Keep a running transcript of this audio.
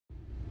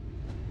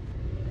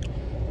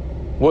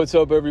What's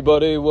up,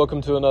 everybody?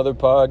 Welcome to another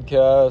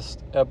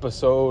podcast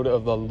episode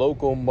of the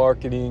Local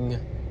Marketing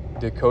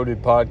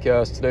Decoded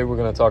podcast. Today we're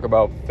going to talk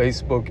about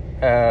Facebook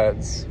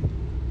ads.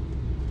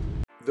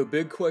 The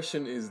big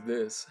question is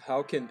this: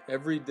 how can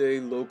everyday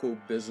local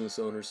business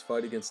owners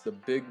fight against the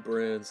big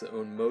brands that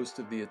own most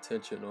of the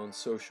attention on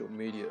social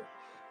media?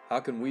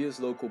 How can we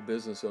as local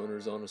business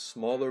owners on a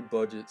smaller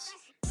budgets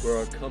grow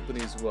our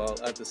companies while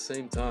at the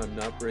same time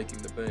not breaking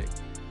the bank?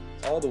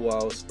 All the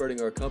while spreading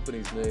our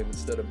company's name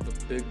instead of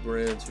the big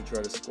brands who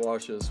try to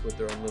squash us with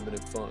their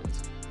unlimited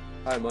funds.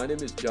 Hi, my name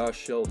is Josh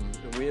Shelton,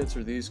 and we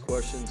answer these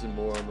questions and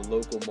more on the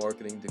Local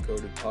Marketing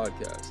Decoded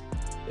podcast.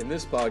 In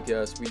this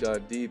podcast, we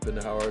dive deep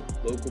into how our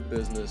local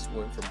business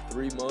went from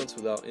 3 months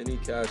without any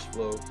cash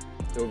flow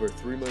to over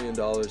 $3 million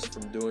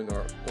from doing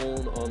our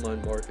own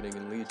online marketing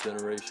and lead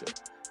generation.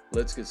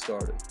 Let's get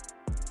started.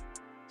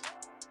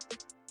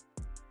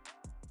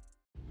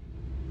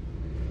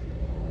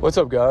 What's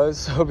up,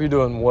 guys? Hope you're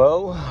doing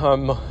well.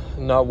 I'm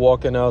not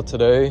walking out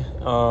today.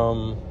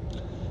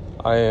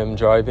 I am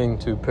driving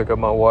to pick up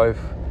my wife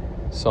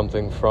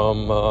something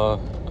from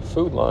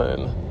Food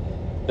Lion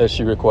that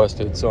she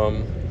requested. So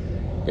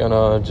I'm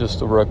gonna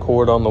just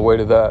record on the way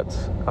to that.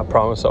 I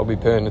promise I'll be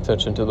paying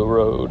attention to the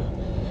road.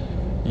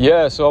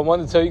 Yeah, so I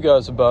wanted to tell you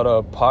guys about a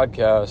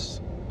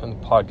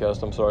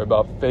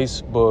about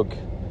Facebook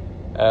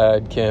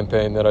ad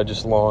campaign that I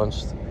just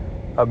launched.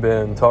 I've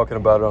been talking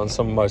about it on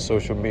some of my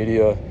social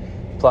media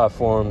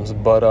platforms,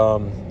 but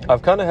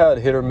I've kind of had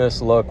hit or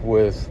miss luck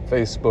with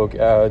Facebook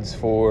ads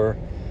for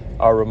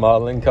our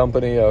remodeling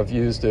company. I've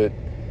used it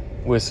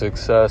with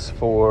success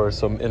for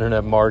some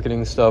internet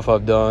marketing stuff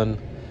I've done,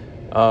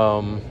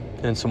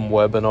 and some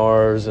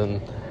webinars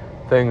and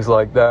things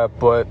like that,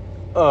 but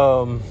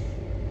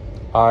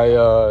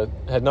I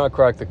had not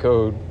cracked the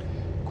code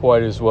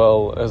quite as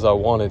well as I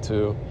wanted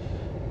to.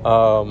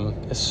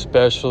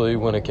 Especially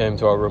when it came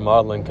to our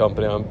remodeling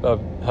company. I've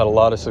had a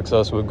lot of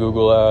success with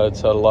Google ads,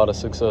 had a lot of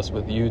success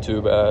with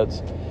YouTube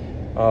ads,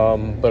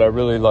 but I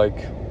really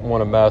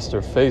want to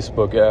master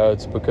Facebook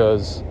ads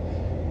because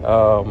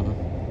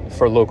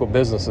for local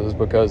businesses,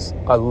 because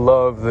I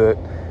love that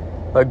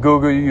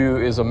Google You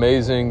is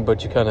amazing,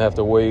 but you kind of have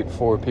to wait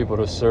for people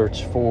to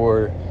search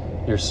for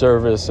your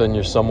service, and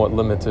you're somewhat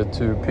limited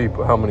to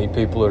how many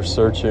people are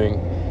searching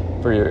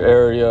for your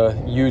area.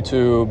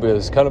 YouTube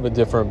is kind of a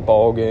different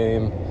ball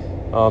game.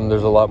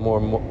 There's a lot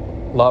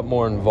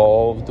more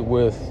involved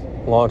with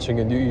launching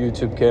a new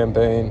YouTube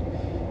campaign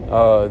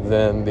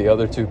than the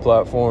other two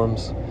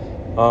platforms.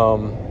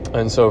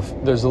 And so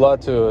there's a lot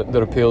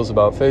that appeals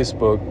about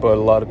Facebook, but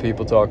a lot of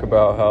people talk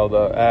about how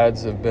the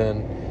ads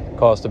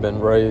costs have been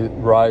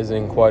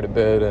rising quite a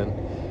bit and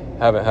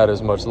haven't had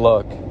as much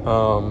luck.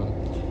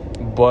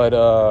 But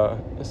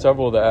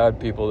several of the ad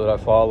people that I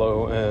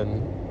follow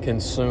and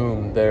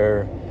consume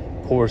their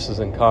courses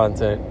and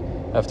content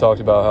have talked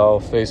about how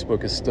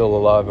Facebook is still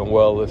alive and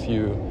well if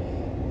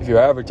you're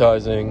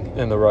advertising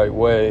in the right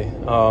way.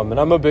 And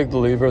I'm a big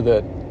believer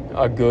that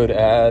a good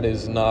ad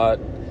is not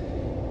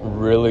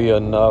really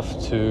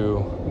enough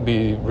to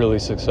be really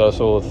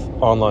successful with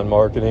online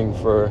marketing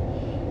for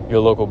your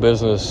local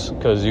business,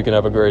 because you can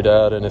have a great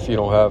ad, and if you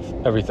don't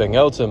have everything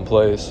else in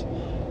place,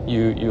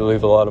 you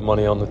leave a lot of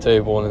money on the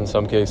table, and in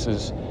some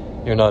cases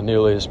you're not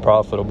nearly as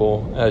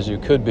profitable as you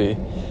could be.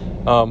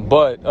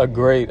 But a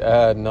great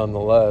ad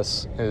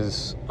nonetheless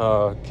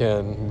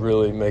can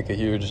really make a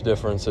huge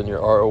difference in your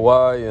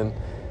ROI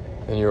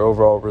and your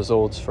overall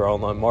results for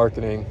online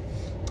marketing.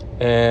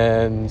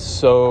 And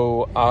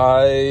so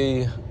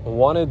I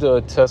wanted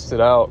to test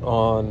it out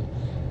on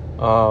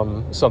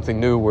something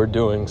new we're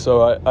doing.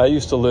 So I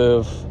used to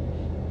live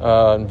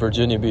in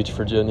Virginia Beach,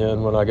 Virginia,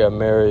 and when I got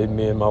married,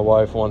 me and my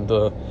wife wanted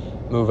to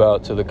move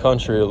out to the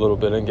country a little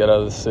bit and get out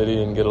of the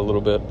city and get a little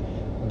bit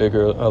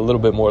bigger, a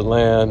little bit more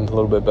land, a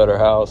little bit better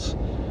house.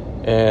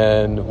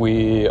 And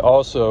we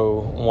also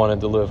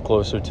wanted to live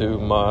closer to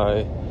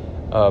my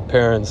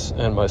parents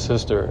and my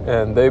sister,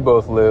 and they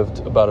both lived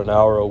about an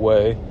hour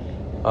away,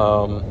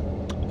 and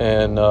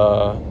in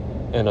a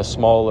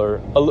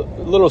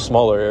little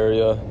smaller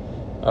area.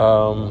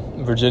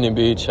 Virginia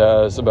Beach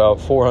has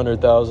about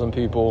 400,000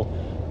 people,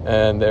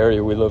 and the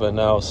area we live in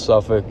now,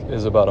 Suffolk,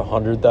 is about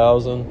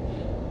 100,000.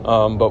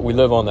 But we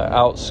live on the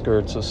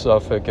outskirts of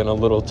Suffolk in a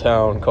little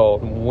town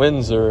called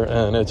Windsor,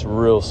 and it's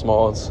real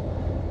small. It's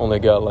only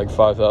got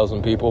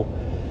 5,000 people.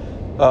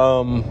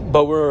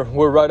 But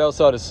we're right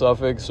outside of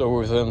Suffolk, so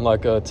we're within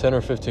a 10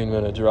 or 15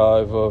 minute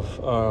drive of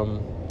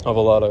a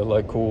lot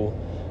of cool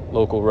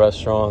local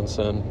restaurants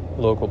and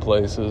local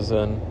places,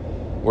 and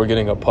we're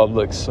getting a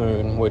Publix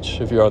soon, which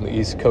if you're on the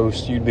East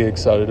Coast, you'd be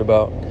excited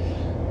about.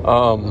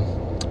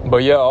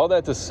 But yeah, all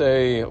that to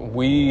say,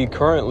 we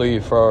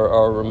currently, for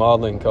our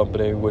remodeling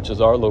company, which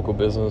is our local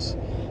business,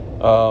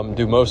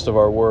 do most of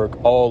our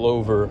work all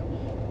over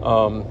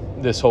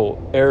this whole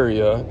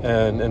area.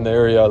 And in the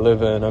area I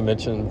live in, I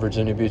mentioned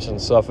Virginia Beach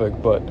and Suffolk,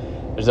 but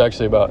there's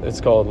actually it's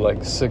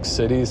called 6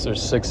 cities.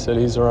 There's 6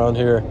 cities around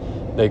here.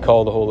 They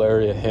call the whole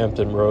area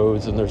Hampton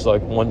Roads, and there's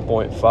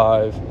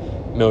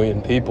 1.5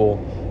 million people.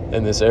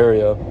 in this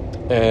area.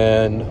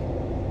 And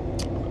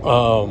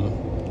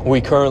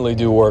we currently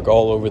do work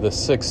all over the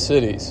 6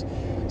 cities.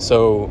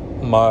 So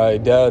my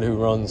dad, who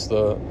runs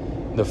the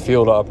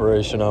field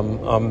operation,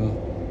 I'm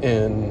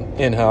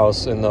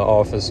in-house in the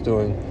office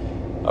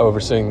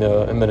overseeing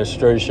the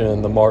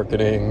administration, the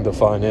marketing, the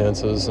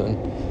finances, and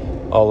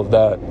all of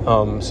that.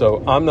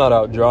 So I'm not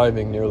out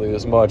driving nearly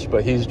as much,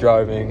 but he's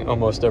driving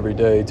almost every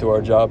day to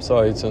our job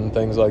sites and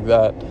things like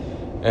that.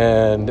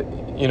 And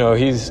you know,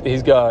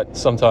 he's got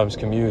sometimes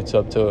commutes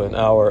up to an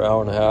hour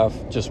and a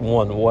half just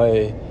one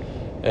way,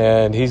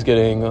 and he's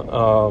getting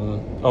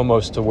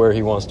almost to where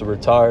he wants to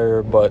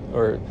retire,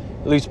 or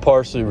at least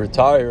partially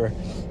retire.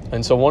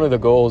 And so one of the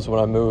goals when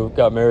I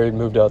got married,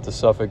 moved out to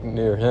Suffolk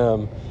near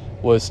him,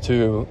 was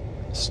to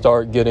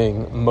start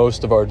getting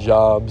most of our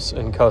jobs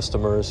and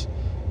customers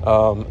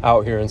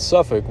out here in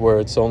Suffolk, where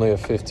it's only a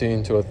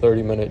 15 to a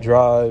 30-minute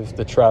drive.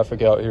 The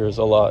traffic out here is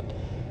a lot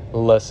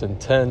less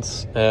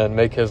intense, and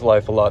make his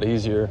life a lot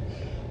easier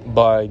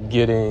by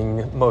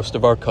getting most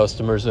of our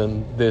customers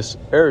in this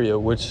area,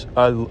 which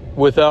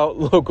without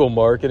local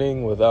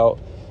marketing, without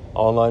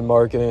online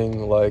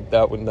marketing, like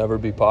that would never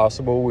be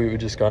possible. We would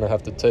just kind of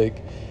have to take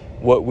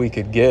what we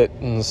could get.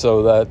 And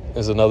so that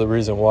is another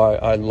reason why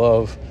I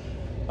love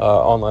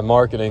online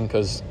marketing,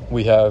 because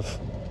we have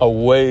a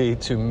way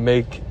to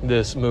make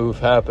this move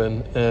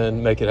happen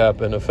and make it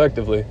happen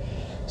effectively.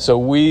 So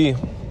we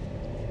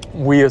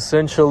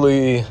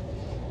essentially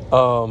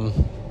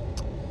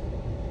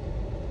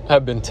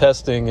have been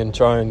testing and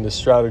trying to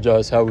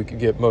strategize how we could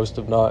get most,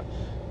 if not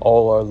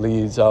all, our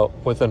leads out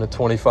within a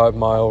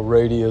 25-mile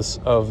radius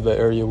of the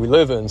area we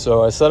live in.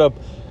 So I set up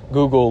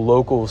Google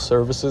local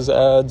services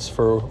ads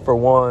for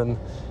one.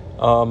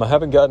 I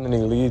haven't gotten any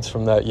leads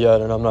from that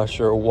yet, and I'm not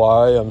sure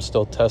why. I'm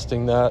still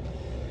testing that.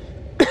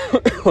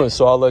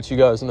 So I'll let you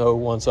guys know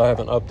once I have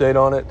an update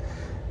on it.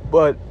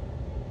 But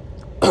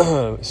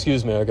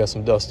excuse me, I got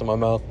some dust in my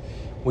mouth.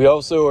 We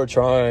also are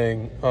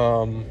trying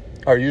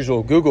our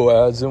usual Google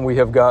ads, and we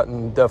have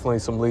gotten definitely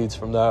some leads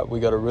from that. We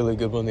got a really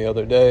good one the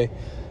other day.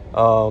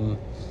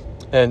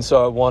 And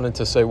so I wanted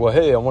to say, well,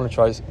 hey, I want to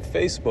try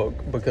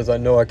Facebook, because I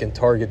know I can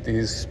target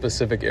these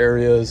specific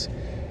areas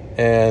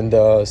and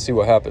see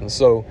what happens.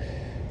 So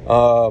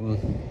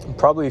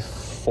probably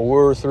 3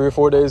 or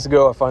 4 days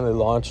ago, I finally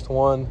launched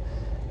one,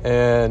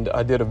 and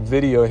I did a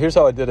video. Here's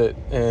how I did it,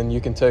 and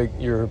you can take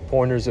your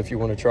pointers if you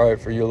want to try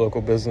it for your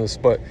local business.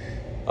 But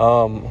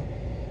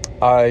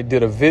I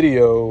did a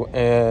video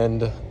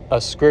and a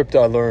script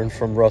I learned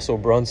from Russell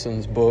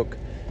Brunson's book,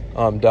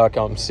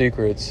 .com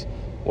Secrets,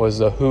 was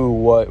the who,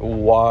 what,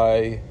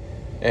 why,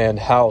 and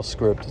how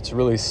script. It's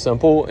really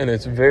simple, and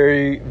it's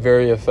very,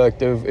 very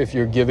effective if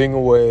you're giving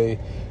away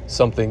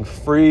something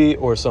free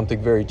or something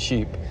very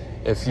cheap.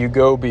 If you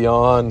go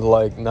beyond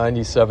like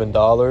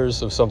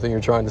 $97 of something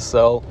you're trying to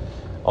sell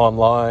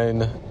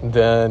online,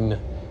 then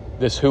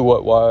this who,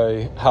 what,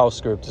 why, how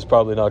script is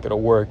probably not going to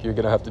work. You're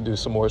going to have to do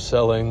some more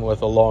selling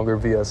with a longer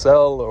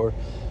VSL, or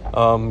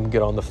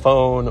get on the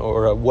phone,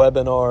 or a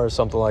webinar or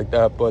something like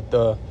that.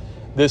 But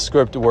this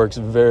script works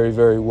very,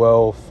 very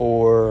well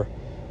for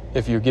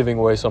if you're giving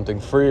away something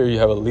free, or you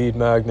have a lead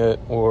magnet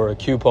or a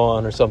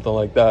coupon or something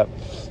like that.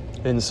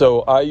 And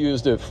so I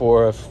used it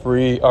for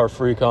our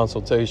free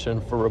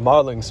consultation for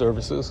remodeling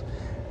services.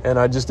 And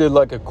I just did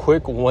like a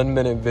quick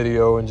 1-minute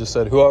video and just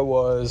said who I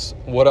was,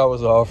 what I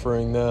was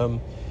offering them,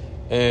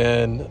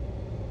 and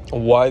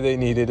why they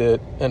needed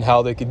it and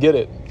how they could get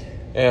it.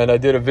 And I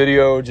did a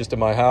video just in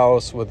my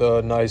house with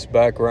a nice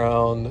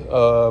background.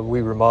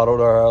 We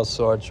remodeled our house,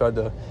 so I tried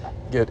to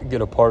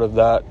get a part of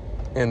that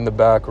in the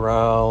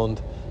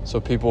background so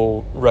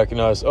people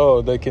recognize,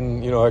 oh, they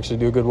can, actually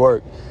do good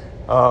work.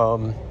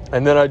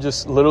 And then I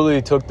just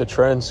literally took the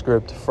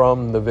transcript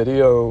from the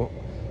video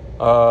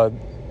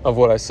of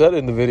what I said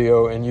in the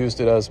video and used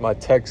it as my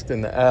text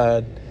in the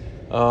ad.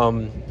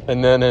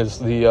 And then as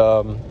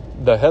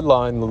the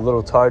headline, the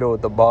little title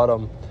at the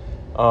bottom,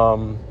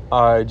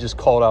 I just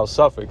called out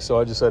Suffolk. So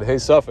I just said, hey,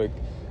 Suffolk,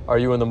 are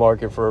you in the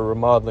market for a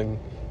remodeling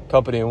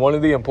company? And one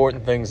of the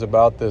important things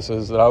about this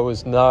is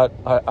that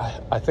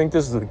I think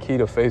this is the key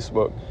to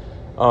Facebook.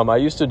 I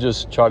used to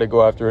just try to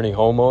go after any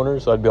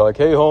homeowners. I'd be like,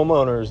 hey,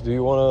 homeowners, do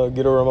you want to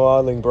get a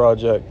remodeling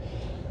project?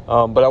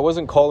 But I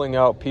wasn't calling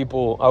out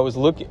people.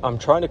 I'm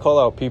trying to call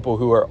out people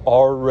who are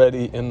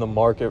already in the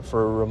market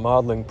for a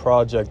remodeling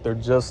project. They're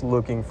just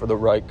looking for the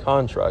right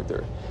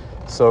contractor.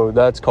 So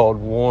that's called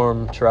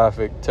warm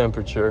traffic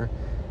temperature.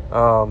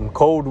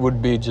 Cold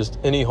would be just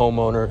any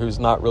homeowner who's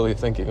not really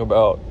thinking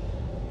about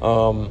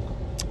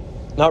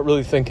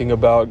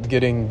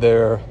getting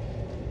their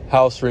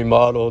house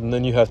remodeled, and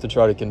then you have to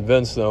try to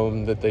convince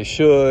them that they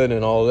should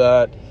and all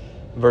that.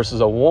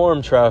 Versus a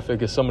warm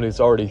traffic is somebody that's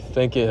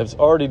has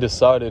already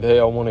decided, hey,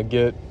 I want to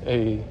get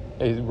a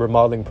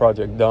remodeling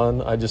project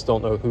done. I just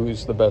don't know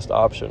who's the best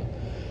option.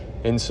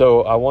 And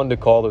so I wanted to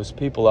call those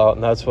people out,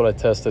 and that's what I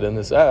tested in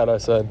this ad. I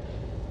said,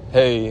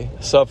 hey,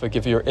 Suffolk,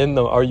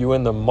 are you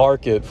in the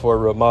market for a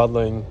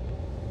remodeling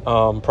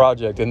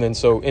project? And then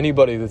so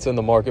anybody that's in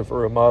the market for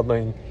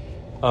remodeling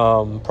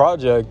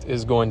project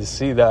is going to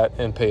see that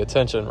and pay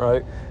attention,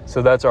 right?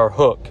 So that's our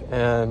hook.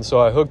 And so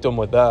I hooked them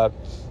with that.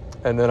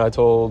 And then I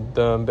told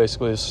them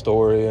basically a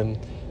story and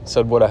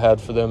said what I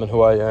had for them and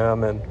who I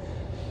am. And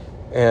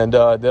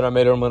then I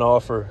made them an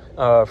offer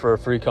for a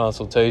free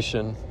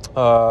consultation.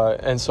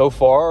 And so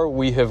far,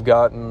 we have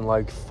gotten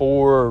like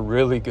 4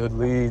 really good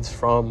leads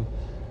from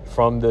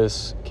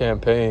this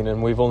campaign.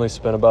 And we've only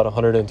spent about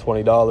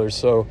 $120.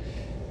 So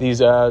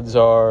these leads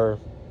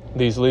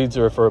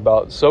are for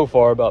about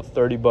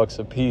 $30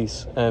 a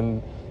piece.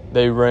 And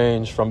they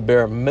range from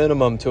bare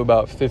minimum to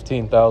about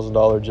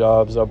 $15,000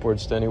 jobs,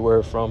 upwards to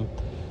anywhere from,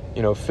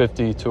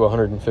 $50,000 to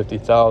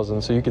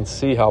 $150,000. So you can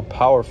see how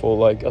powerful,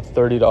 like a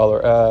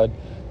 $30 ad,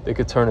 it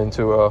could turn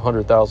into a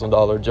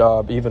 $100,000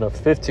 job. Even a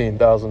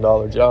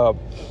 $15,000 job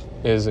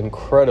is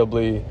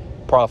incredibly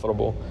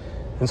profitable.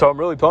 And so I'm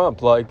really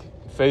pumped. Like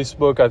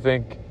Facebook, I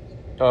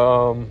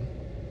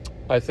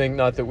think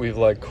not that we've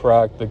like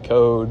cracked the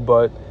code,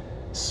 but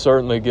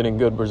certainly getting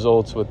good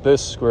results with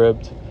this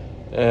script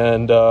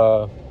and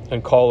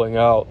calling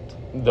out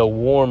the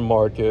warm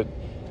market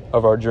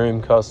of our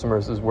dream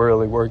customers has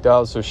really worked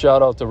out. So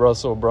shout out to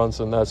Russell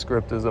Brunson. That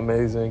script is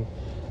amazing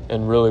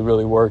and really,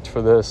 really worked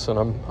for this. And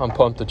I'm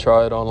pumped to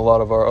try it on a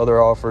lot of our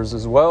other offers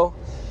as well.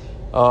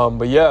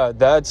 But yeah,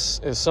 that's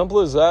as simple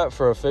as that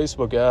for a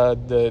Facebook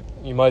ad. That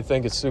you might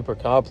think it's super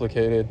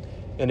complicated,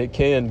 and it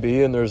can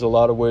be, and there's a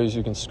lot of ways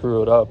you can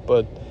screw it up.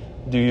 But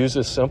do use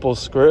a simple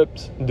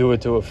script, do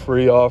it to a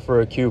free offer,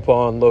 a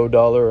coupon, low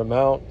dollar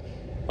amount.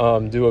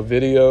 Do a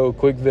video,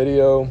 quick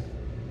video,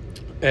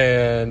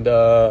 and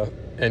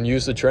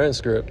use the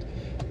transcript,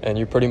 and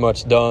you're pretty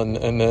much done.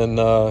 And then,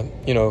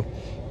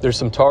 there's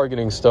some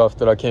targeting stuff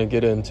that I can't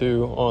get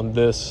into on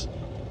this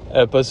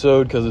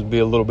episode because it'd be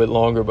a little bit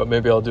longer, but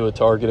maybe I'll do a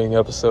targeting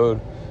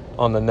episode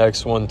on the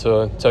next one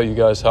to tell you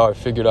guys how I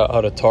figured out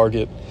how to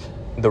target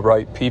the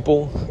right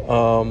people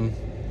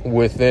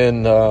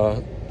within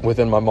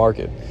my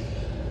market.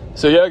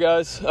 So yeah,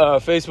 guys,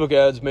 Facebook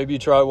ads, maybe you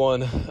try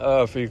one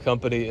for your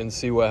company and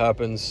see what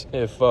happens.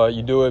 If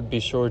you do it,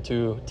 be sure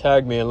to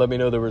tag me and let me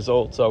know the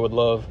results. I would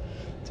love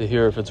to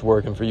hear if it's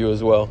working for you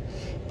as well.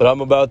 But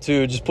I'm about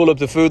to just pull up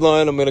the food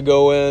line. I'm going to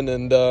go in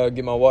and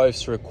get my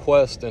wife's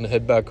request and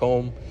head back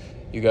home.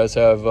 You guys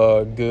have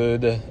a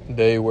good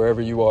day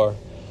wherever you are,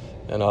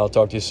 and I'll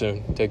talk to you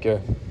soon. Take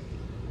care.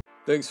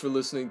 Thanks for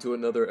listening to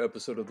another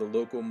episode of the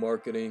Local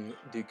Marketing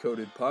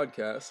Decoded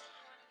podcast.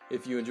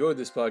 If you enjoyed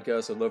this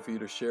podcast, I'd love for you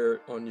to share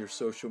it on your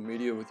social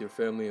media with your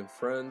family and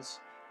friends,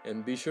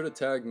 and be sure to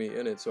tag me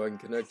in it so I can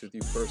connect with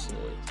you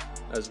personally.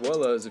 As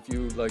well as if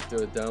you would like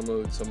to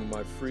download some of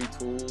my free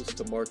tools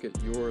to market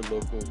your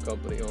local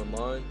company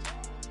online,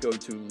 go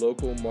to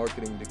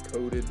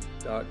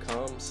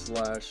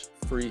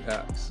localmarketingdecoded.com/free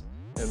hacks,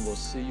 and we'll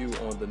see you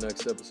on the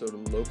next episode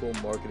of the Local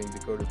Marketing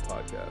Decoded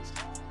podcast.